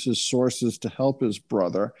to use his sources to help his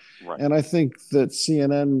brother. Right. And I think that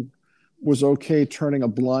CNN was okay turning a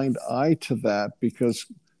blind eye to that because,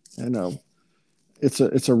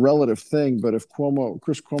 it's a relative thing. But if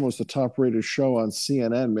Chris Cuomo's the top rated show on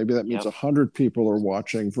CNN, maybe that means 100 people are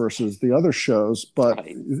watching versus the other shows, but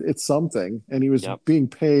it's something. And he was being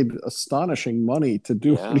paid astonishing money to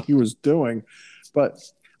do what he was doing. But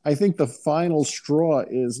I think the final straw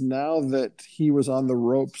is now that he was on the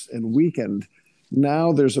ropes and weakened,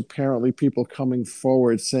 now there's apparently people coming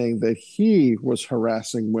forward saying that he was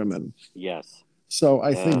harassing women. Yes. So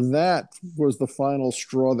I think that was the final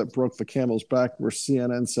straw that broke the camel's back, where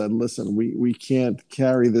CNN said, listen, we can't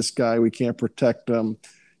carry this guy. We can't protect him.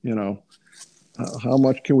 How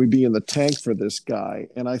much can we be in the tank for this guy?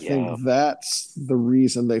 And I think that's the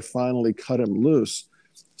reason they finally cut him loose.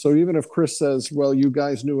 So even if Chris says, well, you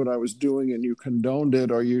guys knew what I was doing and you condoned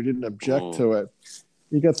it or you didn't object to it,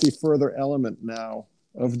 you got the further element now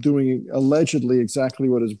of doing allegedly exactly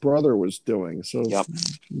what his brother was doing. So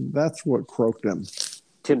that's what croaked him.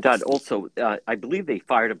 Tim Dodd, also, I believe they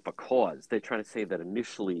fired him because they're trying to say that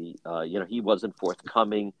initially, he wasn't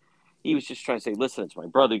forthcoming. He was just trying to say, listen, it's my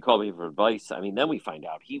brother. He called me for advice. I mean, then we find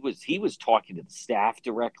out he was talking to the staff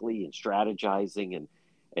directly and strategizing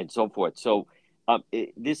and so forth. So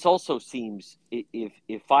this also seems, if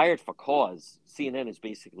fired for cause, CNN is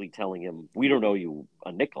basically telling him, we don't owe you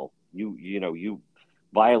a nickel. You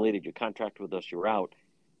violated your contract with us. You're out.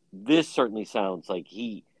 This certainly sounds like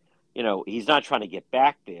he's not trying to get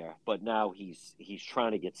back there, but now he's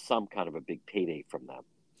trying to get some kind of a big payday from them.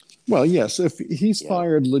 Well, yes, if he's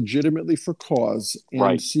fired legitimately for cause and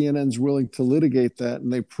CNN's willing to litigate that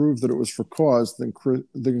and they prove that it was for cause, then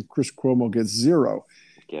Chris Cuomo gets zero.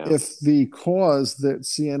 Yeah. If the cause that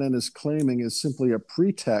CNN is claiming is simply a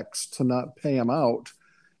pretext to not pay him out,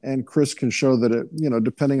 and Chris can show that it,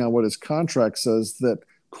 depending on what his contract says, that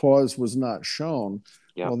cause was not shown,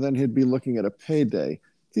 well, then he'd be looking at a payday.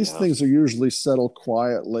 These things are usually settled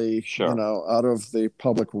quietly, out of the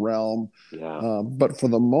public realm. Yeah. But for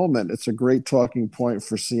the moment, it's a great talking point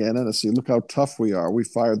for CNN to see, look how tough we are. We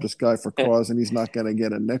fired this guy for cause, and he's not going to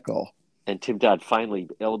get a nickel. And Tim Dodd, finally,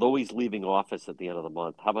 although he's leaving office at the end of the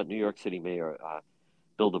month, how about New York City Mayor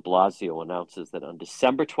Bill de Blasio announces that on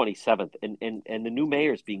December 27th, and the new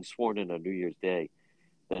mayor is being sworn in on New Year's Day,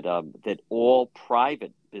 that all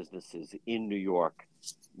private businesses in New York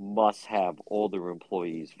must have all their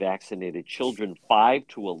employees vaccinated. Children 5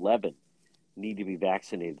 to 11 need to be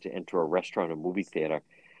vaccinated to enter a restaurant or movie theater.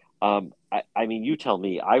 I mean, you tell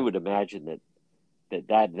me. I would imagine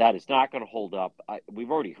that is not going to hold up.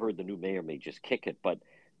 We've already heard the new mayor may just kick it, but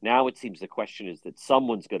now it seems the question is that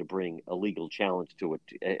someone's going to bring a legal challenge to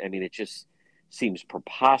it. I mean, it just seems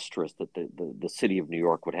preposterous that the city of New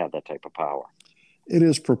York would have that type of power. It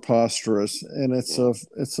is preposterous, and it's a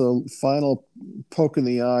final poke in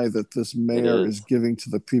the eye that this mayor is giving to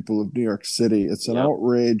the people of New York City. It's an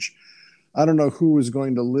outrage. I don't know who is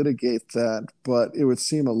going to litigate that, but it would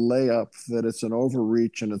seem a layup that it's an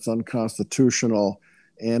overreach and it's unconstitutional,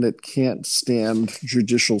 and it can't stand up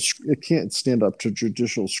to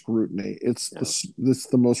judicial scrutiny. It's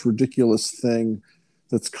the most ridiculous thing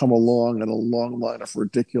that's come along in a long line of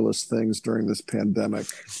ridiculous things during this pandemic.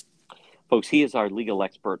 Folks, he is our legal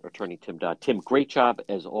expert, attorney Tim Dodd. Tim, great job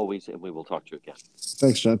as always, and we will talk to you again.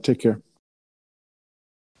 Thanks, John. Take care.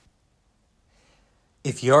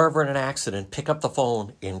 If you're ever in an accident, pick up the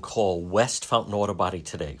phone and call West Fountain Auto Body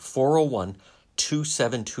today,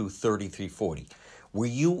 401-272-3340. Were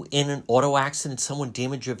you in an auto accident? Someone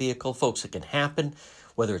damaged your vehicle? Folks, it can happen,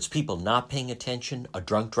 whether it's people not paying attention, a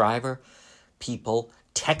drunk driver, people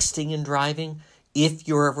texting and driving. If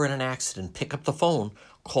you're ever in an accident, pick up the phone,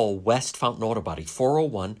 call West Fountain Auto Body,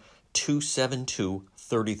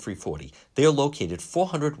 401-272-3340. They're located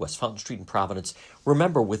 400 West Fountain Street in Providence.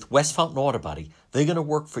 Remember, with West Fountain Auto Body, they're going to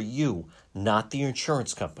work for you, not the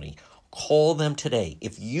insurance company. Call them today.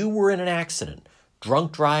 If you were in an accident,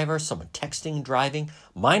 drunk driver, someone texting and driving,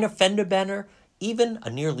 minor fender bender, even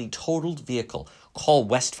a nearly totaled vehicle, call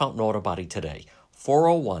West Fountain Auto Body today,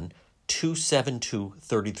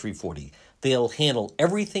 401-272-3340. They'll handle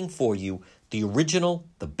everything for you, the original,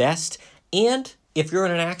 the best, and if you're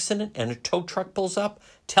in an accident and a tow truck pulls up,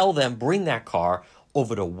 tell them bring that car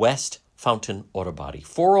over to West Fountain Auto Body,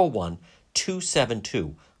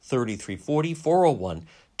 401-272-3340,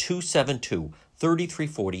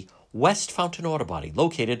 401-272-3340, West Fountain Auto Body,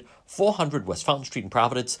 located 400 West Fountain Street in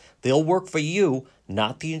Providence. They'll work for you,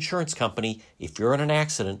 not the insurance company. If you're in an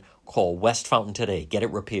accident, call West Fountain today. Get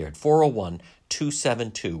it repaired,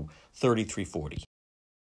 401-272-3340.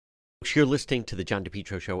 You're listening to the John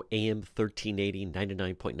DePietro Show, AM 1380,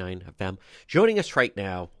 99.9 FM. Joining us right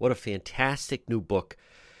now, what a fantastic new book.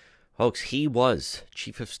 Folks, he was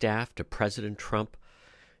Chief of Staff to President Trump.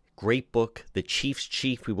 Great book, The Chief's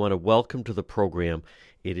Chief. We want to welcome to the program.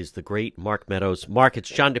 It is the great Mark Meadows. Mark, it's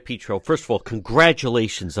John DePietro. First of all,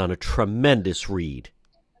 congratulations on a tremendous read.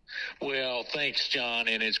 Well, thanks, John,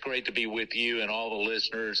 and it's great to be with you and all the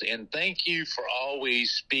listeners. And thank you for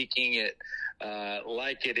always speaking it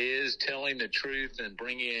like it is, telling the truth and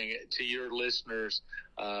bringing it to your listeners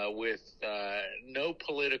with no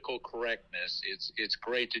political correctness. It's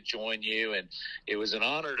great to join you, and it was an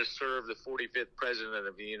honor to serve the 45th President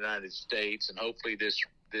of the United States, and hopefully this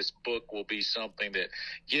book will be something that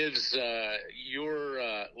gives your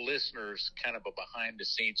listeners kind of a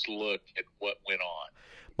behind-the-scenes look at what went on.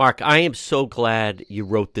 Mark, I am so glad you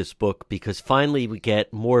wrote this book because finally we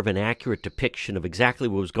get more of an accurate depiction of exactly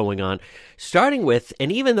what was going on, starting with,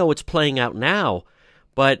 and even though it's playing out now,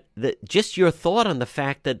 but just your thought on the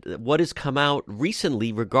fact that what has come out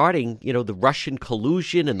recently regarding, the Russian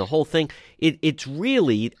collusion and the whole thing, it's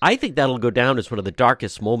really, I think that'll go down as one of the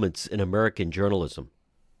darkest moments in American journalism.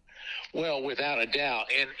 Well, without a doubt.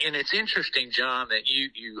 And it's interesting, John, that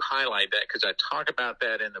you highlight that because I talk about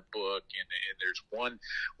that in the book. And there's one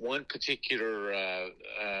particular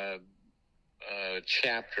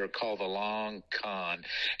chapter called The Long Con.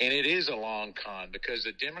 And it is a long con because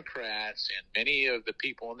the Democrats and many of the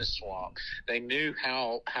people in the swamp, they knew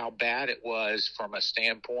how bad it was from a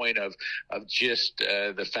standpoint of just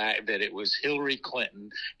the fact that it was Hillary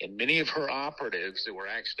Clinton and many of her operatives that were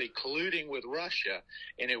actually colluding with Russia.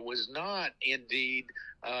 And it was not indeed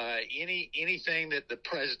anything that the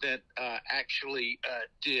president actually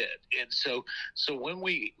did. And so when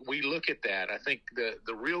we look at that, I think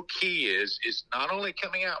the real key is not only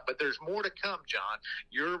coming out, but there's more to come, John.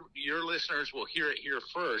 Your listeners will hear it here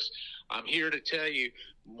first. I'm here to tell you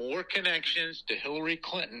more connections to Hillary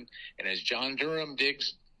Clinton. And as John Durham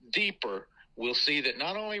digs deeper, we'll see that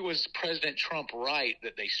not only was President Trump right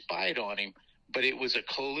that they spied on him, but it was a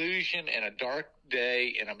collusion and a dark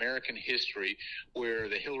day in American history where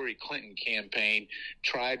the Hillary Clinton campaign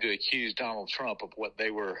tried to accuse Donald Trump of what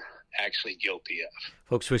they were actually guilty of.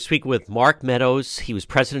 Folks, we're speaking with Mark Meadows. He was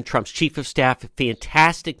President Trump's Chief of Staff. A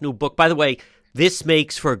fantastic new book. By the way, this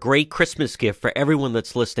makes for a great Christmas gift for everyone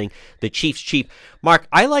that's listening, The Chief's Chief. Mark,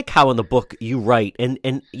 I like how in the book you write, and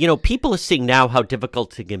people are seeing now how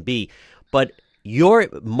difficult it can be, but your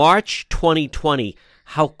March 2020,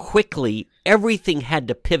 how quickly everything had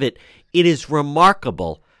to pivot. It is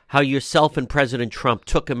remarkable how yourself and President Trump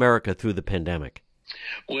took America through the pandemic.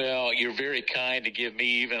 Well, you're very kind to give me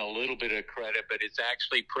even a little bit of credit, but it's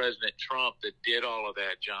actually President Trump that did all of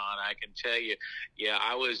that, John. I can tell you,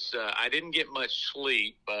 I didn't get much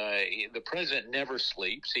sleep. The president never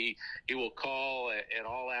sleeps. He will call at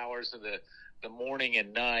all hours of the the morning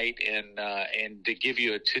and night, and to give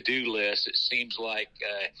you a to-do list. It seems like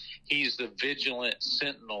he's the vigilant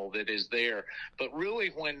sentinel that is there. But really,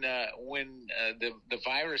 when the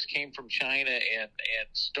virus came from China and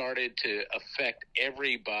started to affect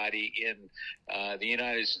everybody in the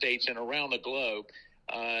United States and around the globe,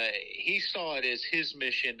 he saw it as his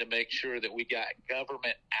mission to make sure that we got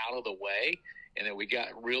government out of the way and that we got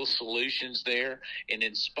real solutions there. And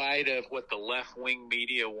in spite of what the left-wing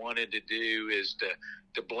media wanted to do is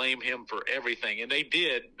to blame him for everything, and they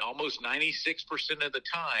did almost 96% of the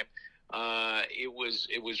time, it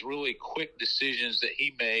was really quick decisions that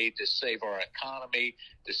he made to save our economy,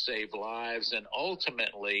 to save lives, and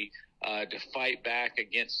ultimately to fight back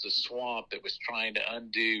against the swamp that was trying to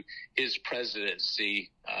undo his presidency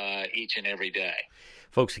each and every day.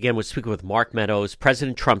 Folks, again, we're speaking with Mark Meadows,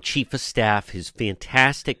 President Trump, Chief of Staff, his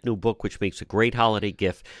fantastic new book, which makes a great holiday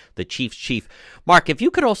gift, The Chief's Chief. Mark, if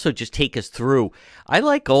you could also just take us through, I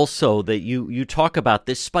like also that you talk about,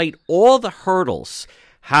 despite all the hurdles,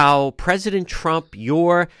 how President Trump,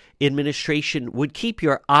 your administration, would keep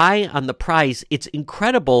your eye on the prize. It's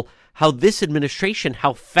incredible how this administration,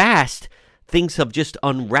 how fast things have just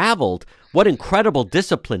unraveled. What incredible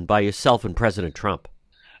discipline by yourself and President Trump.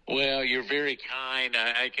 Well, you're very kind.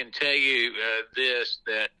 I can tell you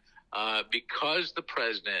that because the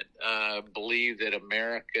president believed that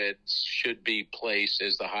America should be placed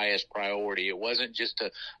as the highest priority, it wasn't just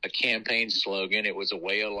a campaign slogan, it was a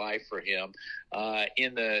way of life for him.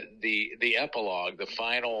 In the epilogue, the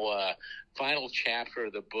final chapter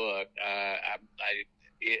of the book,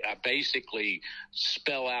 I basically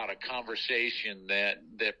spell out a conversation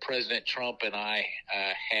that President Trump and I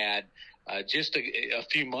had just a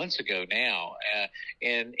few months ago now.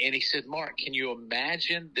 And he said, Mark, can you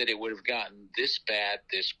imagine that it would have gotten this bad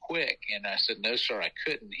this quick? And I said, no, sir, I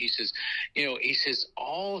couldn't. He says,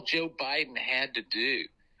 all Joe Biden had to do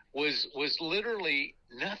was literally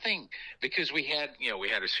nothing, because we had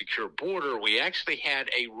a secure border. We actually had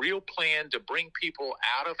a real plan to bring people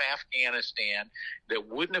out of Afghanistan that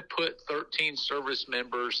wouldn't have put 13 service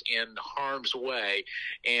members in harm's way.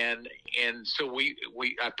 And so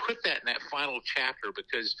I put that in that final chapter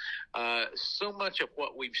because so much of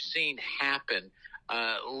what we've seen happen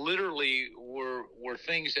literally were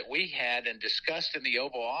things that we had and discussed in the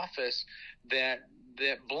Oval Office that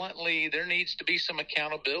bluntly there needs to be some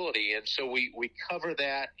accountability, and so we cover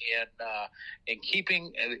that in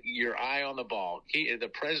keeping your eye on the ball. The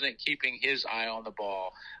president keeping his eye on the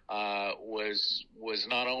ball was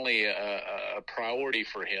not only a priority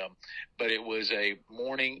for him, but it was a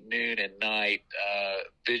morning, noon, and night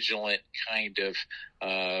vigilant kind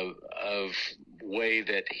of way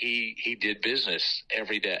that he did business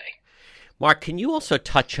every day. Mark, can you also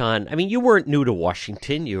touch on, you weren't new to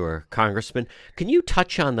Washington, you were a congressman. Can you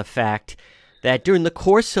touch on the fact that during the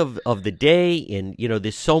course of the day, and,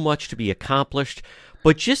 there's so much to be accomplished,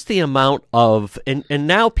 but just the amount of, and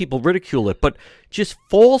now people ridicule it, but just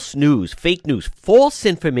false news, fake news, false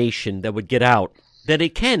information that would get out, that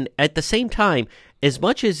it can, at the same time, as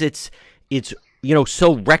much as it's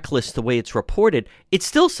so reckless the way it's reported, it's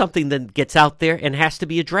still something that gets out there and has to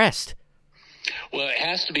be addressed. Well, it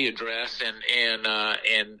has to be addressed, and I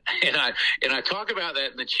talk about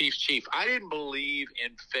that in The Chief's Chief. I didn't believe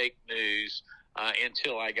in fake news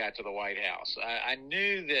until I got to the White House. I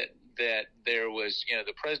knew that there was,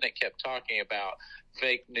 the president kept talking about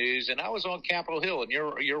fake news, and I was on Capitol Hill, and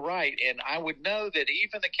you're right, and I would know that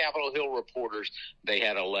even the Capitol Hill reporters, they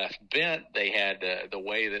had a left bent, they had the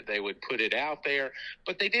way that they would put it out there,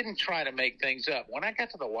 but they didn't try to make things up. When I got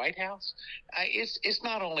to the White House, it's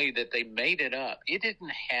not only that they made it up, it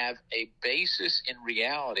didn't have a basis in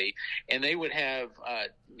reality, and they would have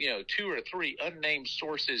 2 or 3 unnamed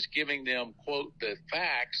sources giving them, quote, the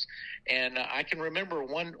facts. And I can remember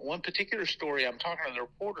one particular story. I'm talking to the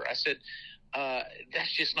reporter. I said,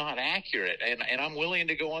 that's just not accurate. And I'm willing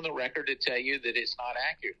to go on the record to tell you that it's not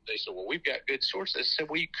accurate. They said, well, we've got good sources. I said,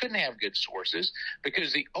 well, you couldn't have good sources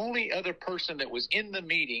because the only other person that was in the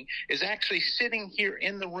meeting is actually sitting here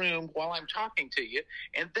in the room while I'm talking to you,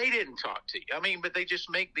 and they didn't talk to you. But they just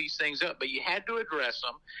make these things up. But you had to address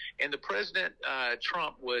them. And the President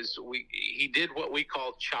Trump he did what we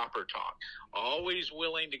call chopper talk. Always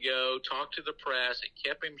willing to go talk to the press. It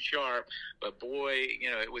kept him sharp. But boy,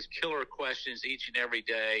 it was killer questions questions each and every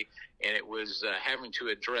day, and it was having to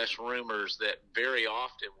address rumors that very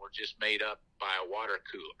often were just made up by a water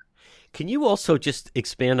cooler. Can you also just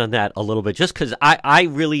expand on that a little bit? Just because I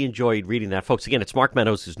really enjoyed reading that, folks. Again, it's Mark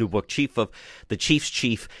Meadows, his new book, Chief of the Chief's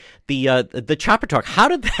Chief, the Chopper Talk. How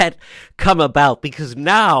did that come about? Because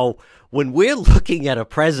now, when we're looking at a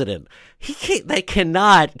president, they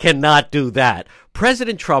cannot do that.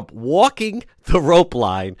 President Trump walking the rope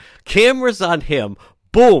line, cameras on him,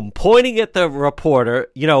 boom, pointing at the reporter,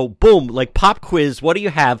 boom, like pop quiz. What do you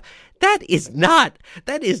have? That is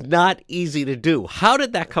not easy to do. How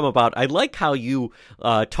did that come about? I like how you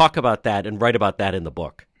talk about that and write about that in the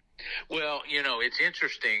book. Well, it's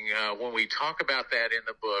interesting when we talk about that in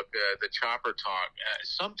the book, the Chopper Talk.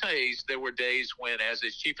 Some days there were days when, as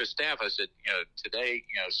his chief of staff, I said, today,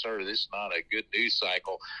 sir, this is not a good news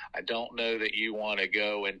cycle. I don't know that you want to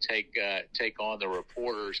go and take on the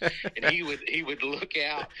reporters. And he would look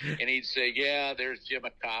out and he'd say, yeah, there's Jim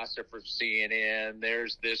Acosta from CNN.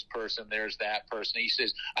 There's this person. There's that person. He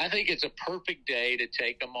says, I think it's a perfect day to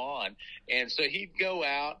take them on. And so he'd go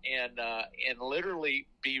out and literally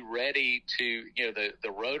be ready to,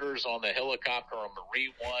 the rotors on the helicopter on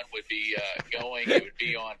Marine One would be going. It would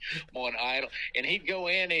be on idle. And he'd go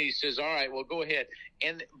in and he says, all right, well, go ahead.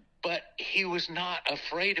 But he was not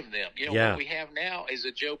afraid of them. What we have now is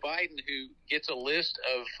a Joe Biden who gets a list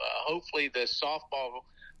of hopefully the softball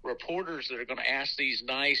reporters that are going to ask these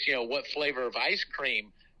nice, what flavor of ice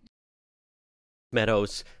cream.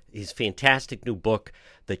 Meadows, his fantastic new book,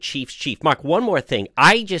 The Chief's Chief. Mark, one more thing.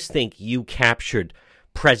 I just think you captured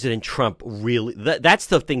President Trump really. That's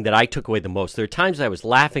the thing that I took away the most. There are times I was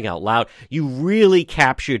laughing out loud. You really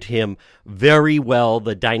captured him very well,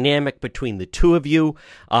 the dynamic between the two of you.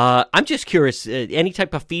 I'm just curious, any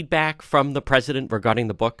type of feedback from the president regarding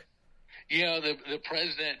the book? The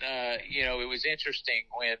president, it was interesting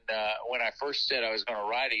when I first said I was going to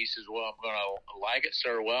write it. He says, well, I'm going to like it,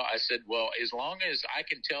 sir. Well, I said, well, as long as I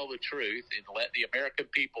can tell the truth and let the American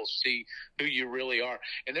people see who you really are.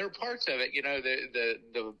 And there are parts of it,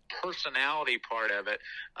 the personality part of it,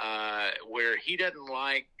 where he doesn't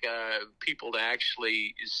like people to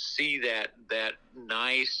actually see that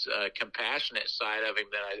nice, compassionate side of him.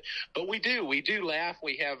 But we do laugh.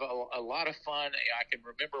 We have a lot of fun. I can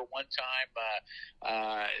remember one time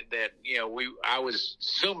that I was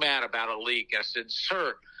so mad about a leak. I said,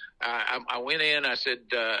 sir, I went in. I said,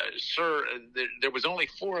 sir, there was only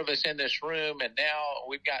 4 of us in this room, and now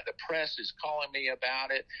we've got the press is calling me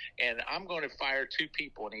about it, and I'm going to fire 2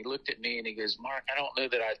 people. And he looked at me and he goes, Mark, I don't know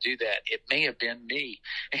that I'd do that. It may have been me.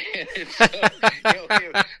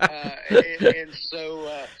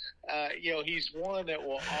 He's one that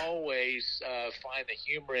will always find the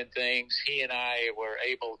humor in things. He and I were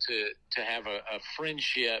able to have a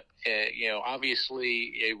friendship.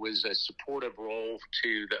 Obviously it was a supportive role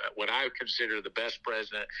to what I would consider the best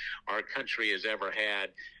president our country has ever had.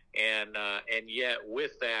 And yet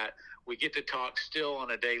with that, we get to talk still on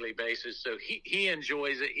a daily basis. So he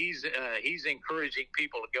enjoys it. He's encouraging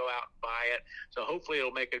people to go out and buy it. So hopefully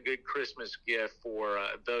it'll make a good Christmas gift for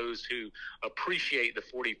those who appreciate the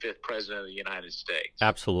 45th president of the United States.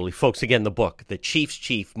 Absolutely. Folks, again, the book, The Chief's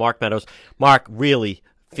Chief, Mark Meadows. Mark, really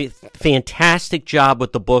fantastic job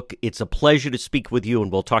with the book. It's a pleasure to speak with you,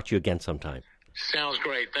 and we'll talk to you again sometime. Sounds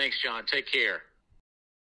great. Thanks, John. Take care.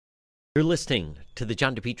 You're listening to The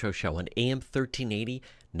John DePetro Show on AM 1380,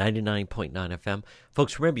 99.9 FM.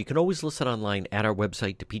 Folks, remember, you can always listen online at our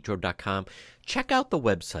website, DePetro.com. Check out the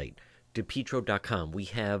website, DePetro.com. We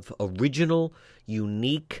have original,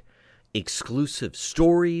 unique, exclusive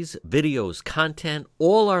stories, videos, content,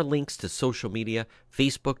 all our links to social media,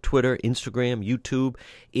 Facebook, Twitter, Instagram, YouTube.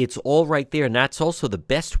 It's all right there, and that's also the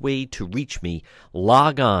best way to reach me.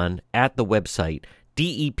 Log on at the website,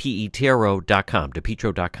 DePetro.com,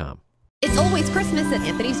 DePetro.com. It's always Christmas at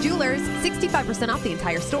Anthony's Jewelers. 65% off the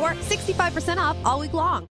entire store, 65% off all week long.